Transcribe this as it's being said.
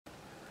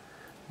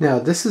Now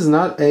this is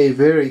not a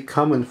very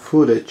common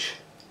footage.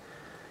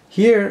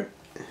 Here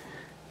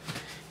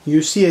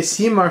you see a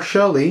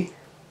C.marshalli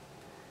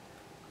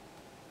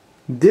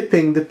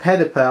dipping the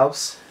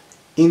pedipalps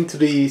into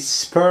the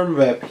sperm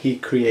web he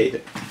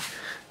created.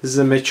 This is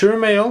a mature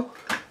male,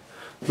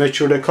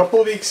 matured a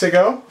couple of weeks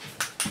ago.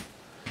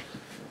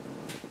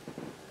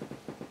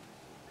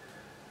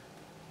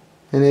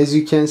 And as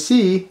you can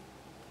see,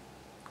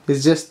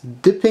 it's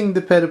just dipping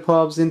the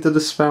pedipalps into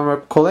the sperm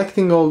web,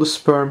 collecting all the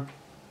sperm.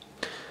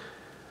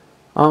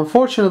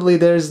 Unfortunately,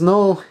 there is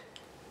no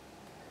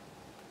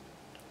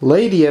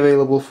lady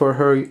available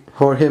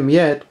for him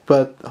yet,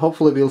 but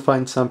hopefully we'll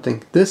find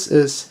something. This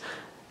is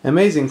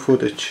amazing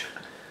footage.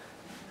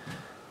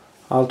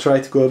 I'll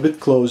try to go a bit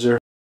closer.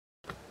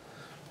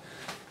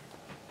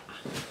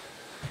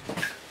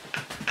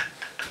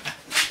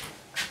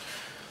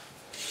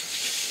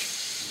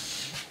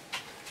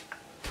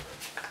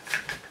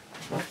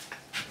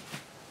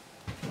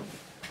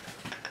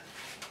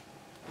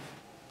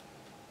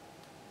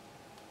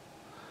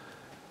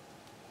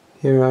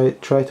 Here I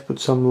try to put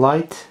some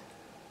light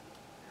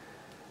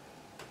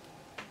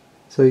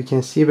so you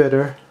can see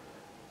better.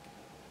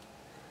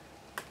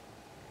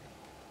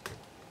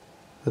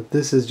 But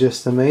this is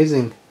just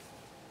amazing.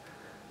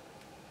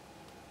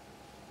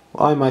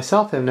 I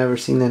myself have never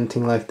seen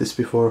anything like this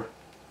before.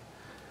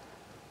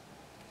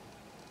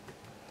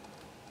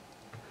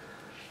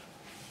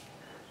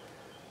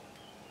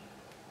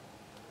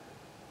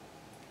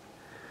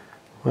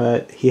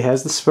 But he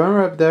has the sperm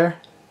web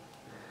there,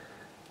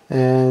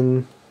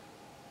 and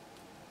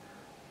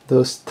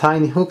those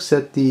tiny hooks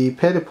at the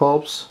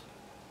pedipalps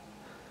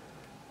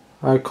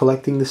are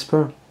collecting the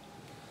sperm.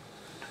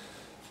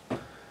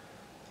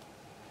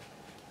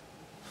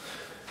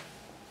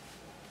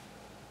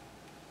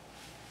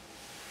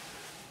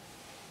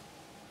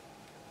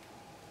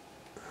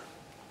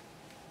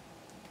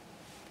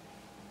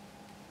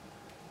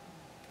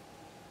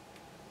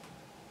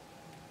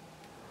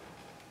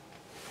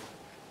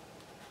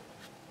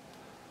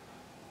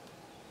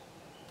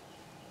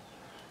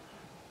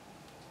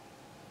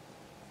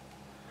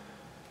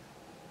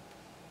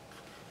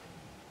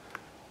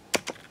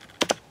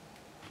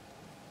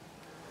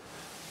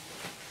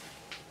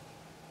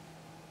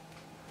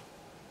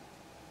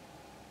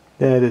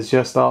 That is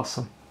just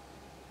awesome.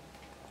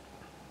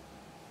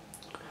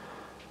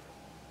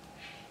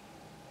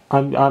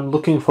 I'm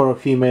looking for a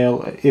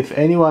female. If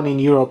anyone in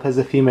Europe has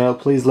a female,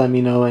 please let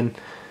me know and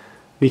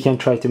we can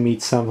try to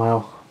meet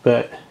somehow.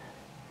 But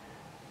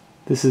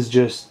this is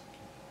just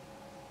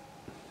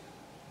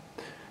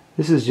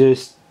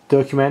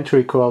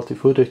documentary quality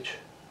footage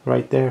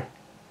right there.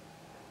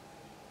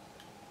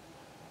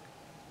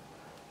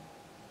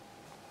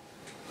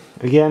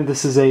 Again,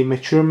 this is a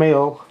mature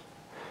male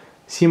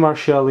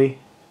C.marshalli,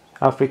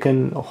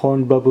 African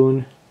horned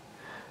baboon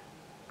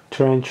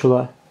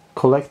tarantula,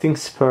 collecting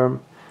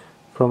sperm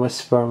from a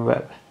sperm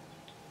web.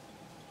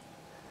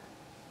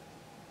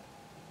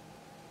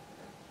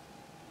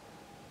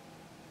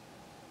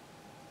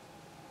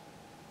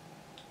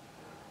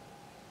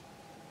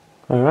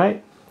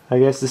 Alright, I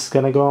guess this is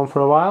gonna go on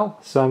for a while,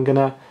 so I'm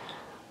gonna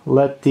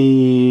let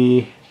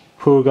the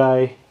poor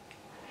guy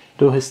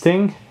do his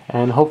thing,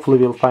 and hopefully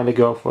we'll find a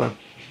girl for him.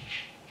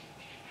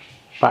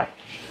 Bye.